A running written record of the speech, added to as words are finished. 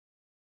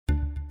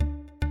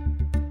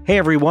Hey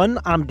everyone,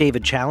 I'm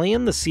David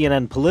Chalian, the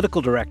CNN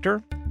political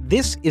director.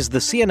 This is the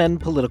CNN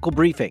Political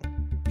Briefing.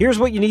 Here's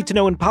what you need to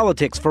know in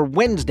politics for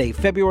Wednesday,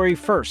 February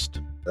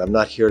 1st. I'm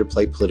not here to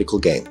play political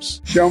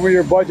games. Show me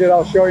your budget,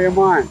 I'll show you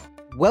mine.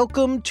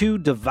 Welcome to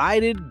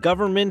Divided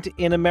Government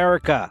in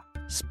America.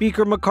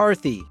 Speaker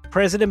McCarthy,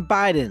 President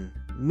Biden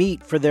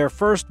meet for their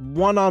first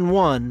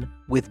one-on-one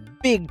with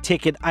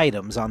big-ticket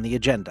items on the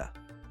agenda.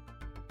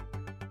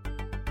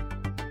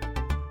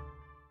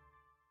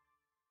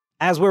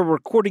 As we're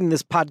recording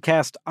this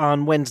podcast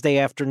on Wednesday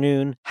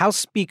afternoon, House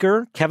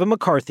Speaker Kevin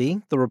McCarthy,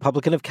 the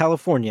Republican of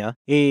California,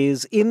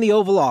 is in the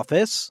Oval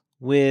Office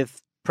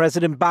with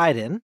President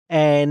Biden,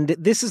 and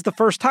this is the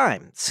first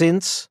time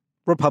since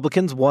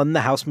Republicans won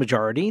the House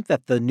majority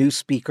that the new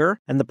Speaker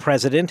and the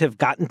President have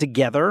gotten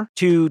together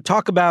to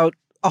talk about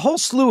a whole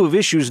slew of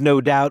issues, no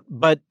doubt,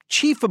 but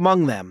chief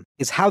among them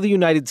is how the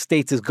United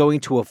States is going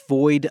to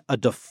avoid a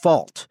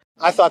default.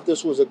 I thought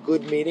this was a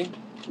good meeting.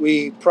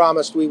 We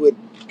promised we would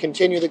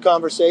continue the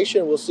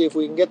conversation. We'll see if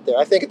we can get there.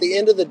 I think at the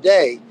end of the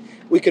day,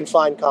 we can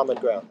find common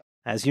ground.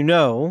 As you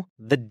know,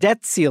 the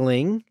debt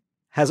ceiling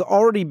has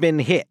already been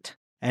hit.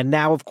 And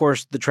now, of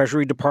course, the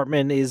Treasury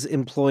Department is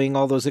employing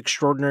all those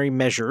extraordinary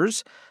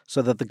measures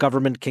so that the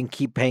government can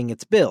keep paying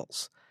its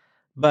bills.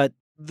 But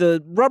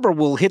the rubber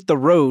will hit the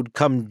road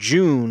come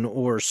June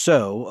or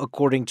so,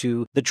 according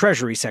to the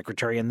Treasury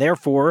Secretary. And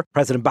therefore,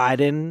 President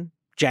Biden,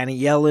 Janet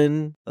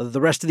Yellen, the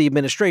rest of the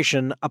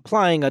administration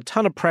applying a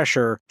ton of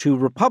pressure to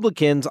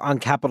Republicans on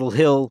Capitol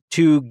Hill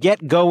to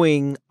get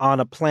going on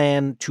a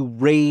plan to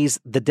raise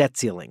the debt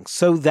ceiling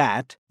so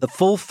that the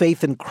full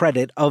faith and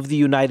credit of the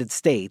United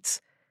States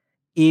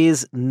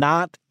is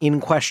not in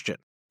question.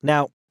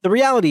 Now, the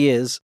reality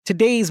is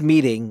today's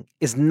meeting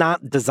is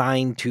not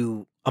designed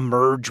to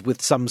emerge with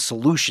some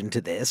solution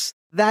to this.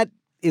 That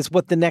is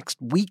what the next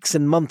weeks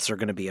and months are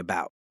going to be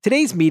about.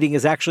 Today's meeting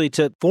is actually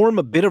to form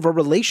a bit of a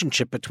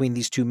relationship between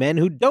these two men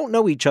who don't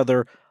know each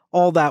other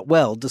all that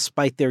well,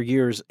 despite their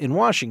years in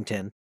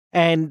Washington.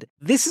 And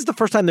this is the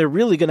first time they're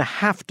really going to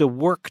have to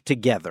work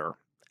together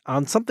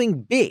on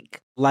something big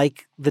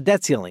like the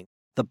debt ceiling.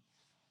 The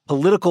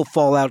political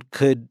fallout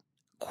could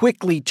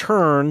quickly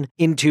turn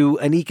into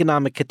an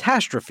economic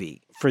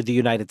catastrophe for the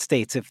United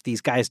States if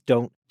these guys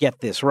don't get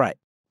this right.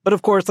 But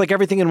of course, like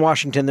everything in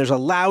Washington, there's a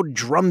loud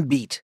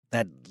drumbeat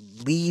that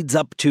leads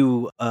up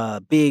to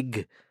a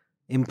big,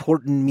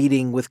 important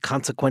meeting with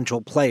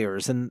consequential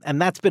players. And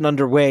that's been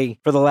underway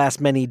for the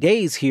last many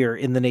days here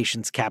in the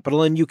nation's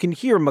capital. And you can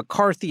hear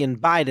McCarthy and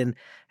Biden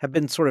have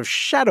been sort of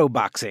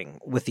shadowboxing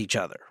with each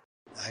other.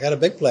 I got a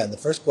big plan. The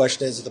first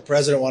question is, does the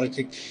president want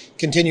to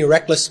continue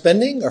reckless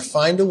spending or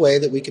find a way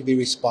that we could be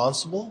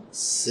responsible,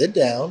 sit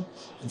down,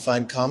 and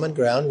find common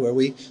ground where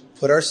we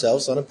put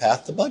ourselves on a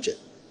path to budget?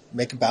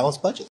 Make a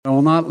balanced budget. I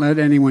will not let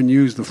anyone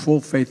use the full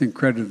faith and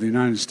credit of the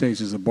United States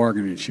as a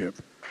bargaining chip.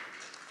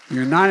 The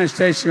United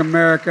States of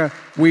America,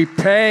 we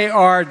pay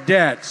our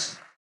debts.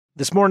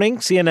 This morning,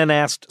 CNN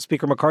asked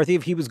Speaker McCarthy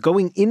if he was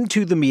going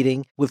into the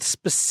meeting with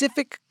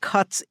specific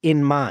cuts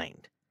in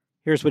mind.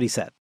 Here's what he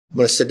said. I'm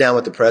going to sit down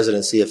with the president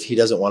and see if he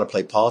doesn't want to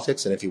play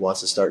politics and if he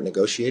wants to start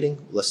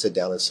negotiating. Let's sit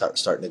down and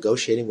start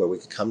negotiating where we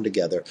can come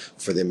together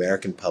for the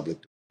American public.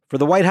 For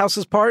the White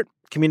House's part,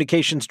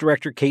 Communications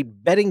Director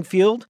Kate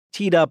Bedingfield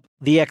teed up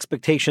the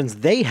expectations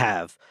they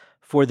have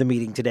for the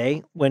meeting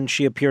today when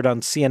she appeared on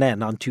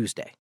CNN on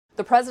Tuesday.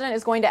 The president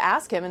is going to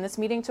ask him in this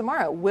meeting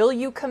tomorrow, will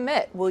you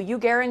commit, will you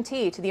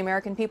guarantee to the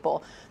American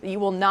people that you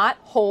will not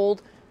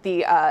hold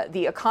the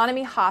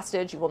economy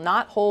hostage, you will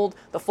not hold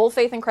the full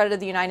faith and credit of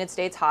the United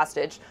States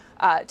hostage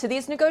to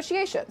these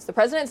negotiations? The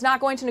president is not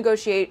going to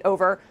negotiate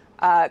over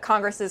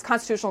Congress's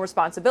constitutional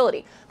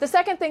responsibility. The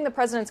second thing the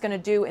president's going to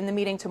do in the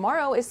meeting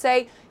tomorrow is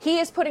say he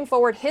is putting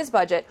forward his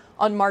budget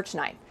on March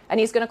 9th. And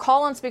he's going to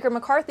call on Speaker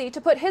McCarthy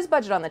to put his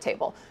budget on the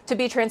table, to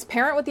be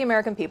transparent with the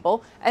American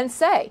people and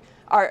say,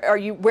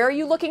 where are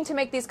you looking to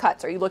make these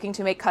cuts? Are you looking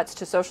to make cuts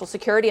to Social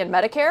Security and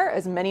Medicare,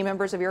 as many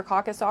members of your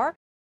caucus are?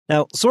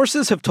 Now,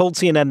 sources have told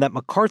CNN that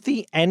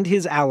McCarthy and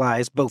his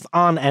allies, both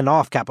on and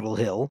off Capitol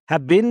Hill,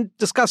 have been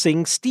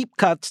discussing steep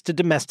cuts to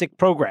domestic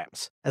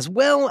programs, as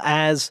well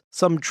as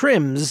some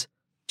trims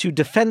to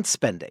defense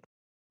spending.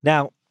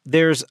 Now,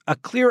 there's a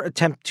clear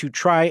attempt to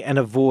try and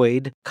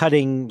avoid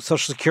cutting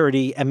Social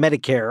Security and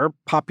Medicare,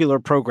 popular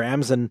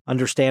programs, and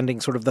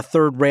understanding sort of the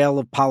third rail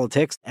of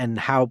politics and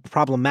how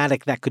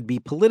problematic that could be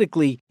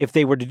politically if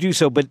they were to do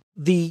so. But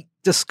the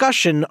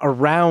discussion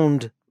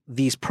around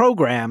these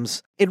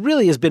programs, it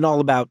really has been all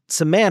about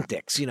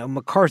semantics. You know,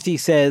 McCarthy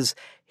says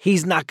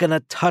he's not going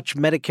to touch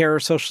Medicare or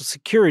Social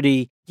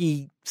Security.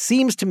 He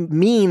seems to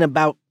mean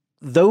about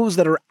those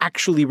that are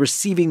actually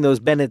receiving those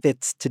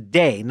benefits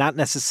today, not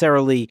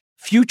necessarily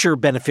future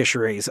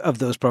beneficiaries of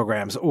those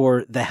programs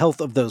or the health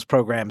of those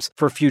programs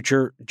for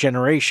future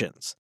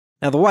generations.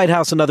 Now, the White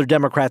House and other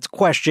Democrats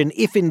question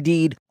if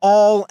indeed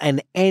all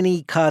and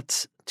any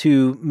cuts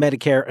to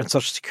Medicare and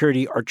Social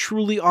Security are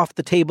truly off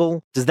the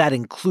table? Does that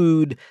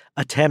include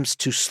attempts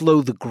to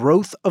slow the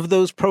growth of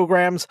those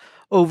programs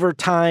over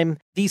time?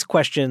 These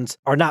questions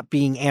are not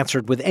being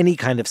answered with any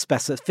kind of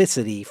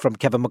specificity from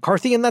Kevin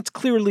McCarthy, and that's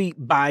clearly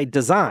by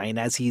design,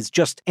 as he's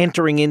just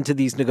entering into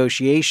these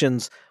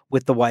negotiations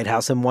with the White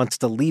House and wants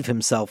to leave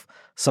himself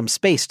some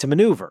space to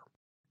maneuver.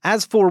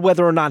 As for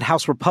whether or not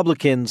House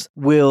Republicans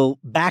will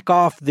back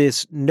off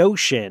this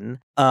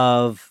notion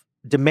of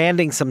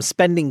demanding some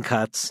spending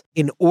cuts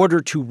in order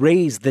to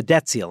raise the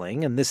debt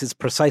ceiling, and this is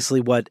precisely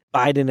what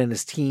Biden and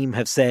his team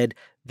have said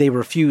they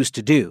refuse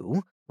to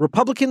do,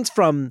 Republicans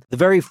from the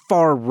very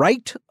far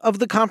right of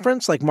the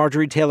conference, like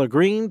Marjorie Taylor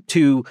Greene,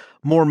 to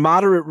more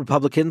moderate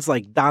Republicans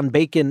like Don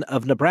Bacon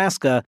of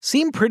Nebraska,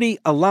 seem pretty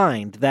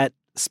aligned that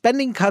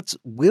spending cuts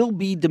will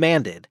be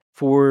demanded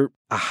for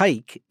a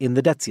hike in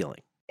the debt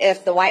ceiling.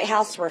 If the White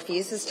House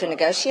refuses to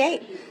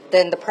negotiate,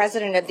 then the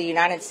President of the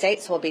United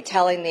States will be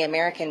telling the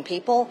American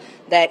people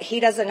that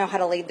he doesn't know how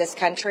to lead this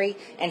country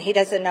and he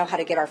doesn't know how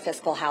to get our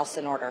fiscal house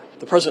in order.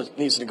 The President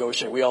needs to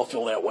negotiate. We all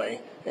feel that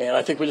way. And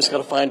I think we just got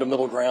to find a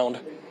middle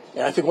ground.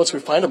 And I think once we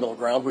find a middle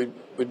ground,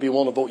 we'd be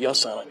willing to vote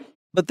yes on it.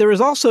 But there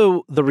is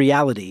also the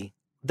reality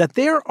that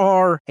there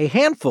are a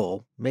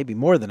handful, maybe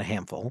more than a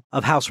handful,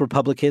 of House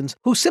Republicans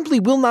who simply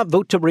will not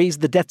vote to raise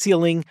the debt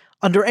ceiling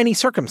under any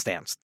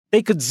circumstance.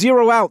 They could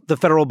zero out the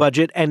federal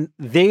budget, and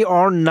they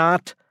are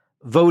not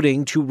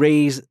voting to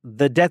raise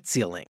the debt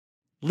ceiling.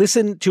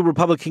 Listen to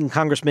Republican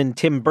Congressman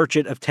Tim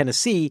Burchett of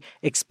Tennessee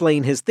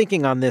explain his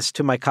thinking on this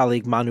to my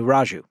colleague Manu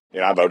Raju.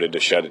 I voted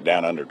to shut it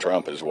down under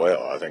Trump as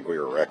well. I think we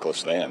were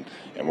reckless then,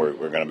 and we're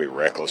going to be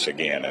reckless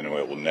again, and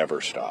it will never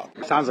stop.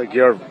 It sounds like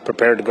you're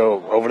prepared to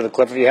go over the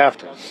cliff if you have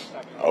to.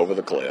 Over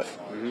the cliff.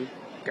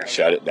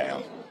 Shut it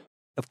down.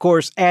 Of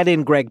course, add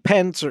in Greg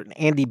Pence or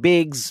Andy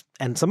Biggs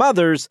and some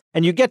others,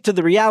 and you get to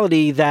the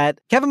reality that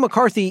Kevin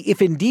McCarthy,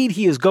 if indeed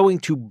he is going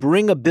to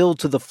bring a bill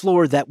to the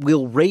floor that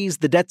will raise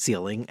the debt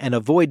ceiling and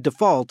avoid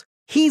default,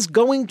 he's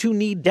going to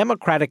need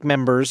Democratic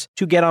members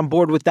to get on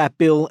board with that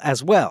bill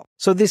as well.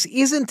 So this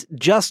isn't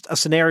just a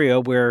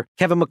scenario where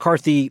Kevin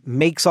McCarthy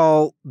makes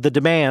all the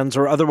demands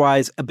or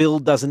otherwise a bill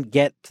doesn't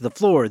get to the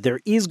floor.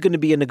 There is going to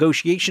be a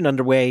negotiation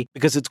underway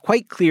because it's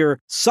quite clear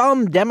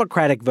some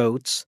Democratic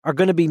votes are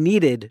going to be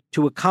needed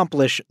to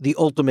accomplish the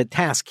ultimate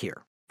task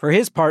here. For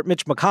his part,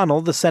 Mitch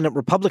McConnell, the Senate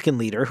Republican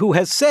leader, who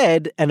has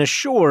said and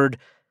assured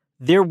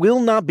there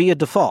will not be a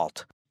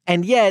default,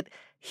 and yet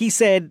he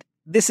said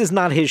this is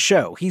not his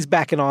show. He's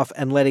backing off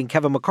and letting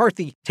Kevin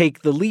McCarthy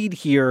take the lead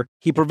here.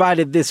 He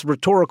provided this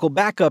rhetorical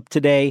backup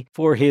today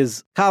for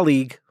his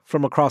colleague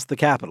from across the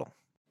Capitol.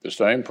 The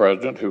same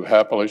president who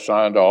happily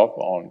signed off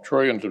on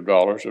trillions of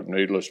dollars of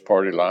needless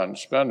party line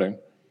spending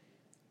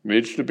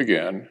needs to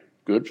begin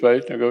good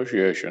faith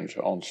negotiations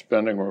on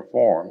spending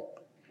reform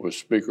with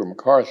Speaker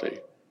McCarthy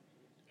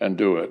and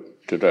do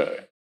it today.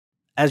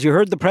 As you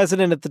heard the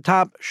president at the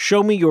top,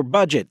 show me your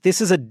budget.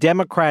 This is a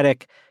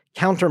Democratic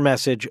counter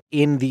message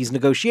in these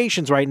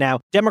negotiations right now.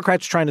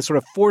 Democrats trying to sort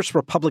of force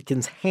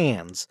Republicans'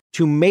 hands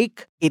to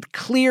make it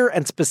clear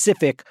and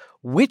specific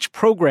which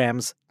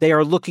programs they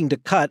are looking to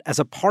cut as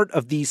a part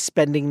of these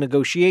spending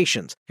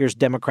negotiations. Here's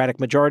Democratic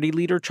Majority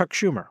Leader Chuck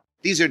Schumer.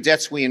 These are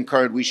debts we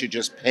incurred. We should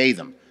just pay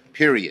them,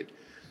 period.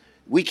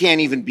 We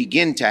can't even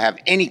begin to have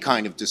any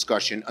kind of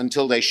discussion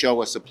until they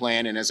show us a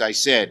plan. And as I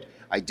said,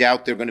 I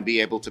doubt they're going to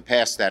be able to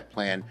pass that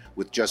plan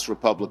with just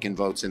Republican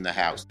votes in the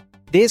House.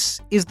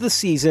 This is the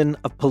season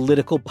of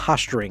political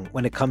posturing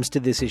when it comes to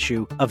this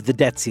issue of the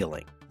debt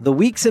ceiling. The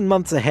weeks and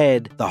months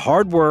ahead, the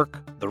hard work,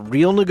 the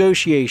real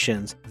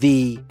negotiations,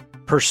 the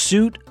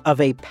pursuit of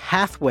a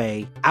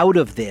pathway out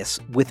of this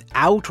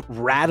without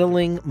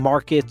rattling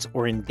markets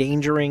or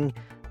endangering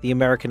the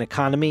American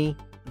economy,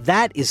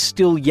 that is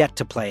still yet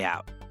to play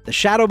out. The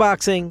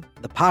shadowboxing,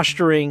 the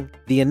posturing,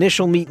 the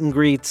initial meet and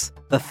greets,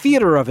 the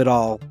theater of it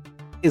all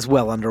is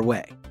well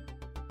underway.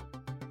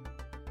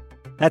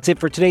 That's it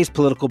for today's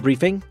political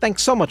briefing.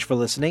 Thanks so much for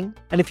listening.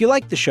 And if you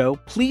like the show,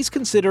 please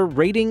consider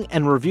rating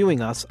and reviewing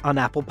us on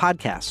Apple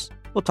Podcasts.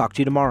 We'll talk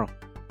to you tomorrow.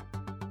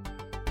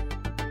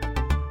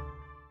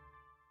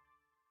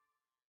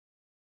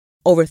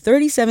 Over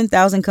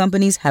 37,000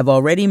 companies have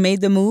already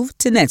made the move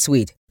to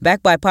NetSuite.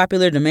 Backed by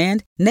popular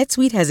demand,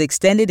 NetSuite has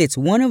extended its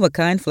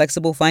one-of-a-kind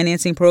flexible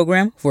financing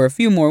program for a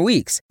few more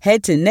weeks.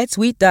 Head to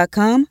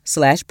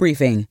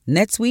netsuite.com/briefing.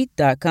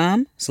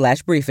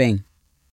 netsuite.com/briefing.